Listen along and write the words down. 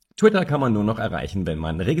Twitter kann man nur noch erreichen, wenn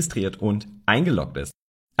man registriert und eingeloggt ist.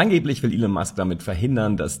 Angeblich will Elon Musk damit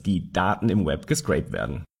verhindern, dass die Daten im Web gescraped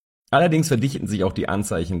werden. Allerdings verdichten sich auch die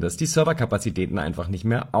Anzeichen, dass die Serverkapazitäten einfach nicht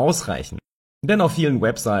mehr ausreichen. Denn auf vielen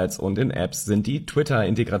Websites und in Apps sind die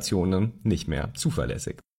Twitter-Integrationen nicht mehr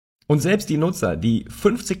zuverlässig. Und selbst die Nutzer, die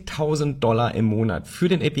 $50.000 im Monat für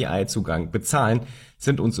den API-Zugang bezahlen,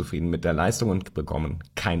 sind unzufrieden mit der Leistung und bekommen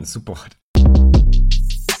keinen Support.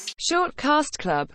 Shortcast Club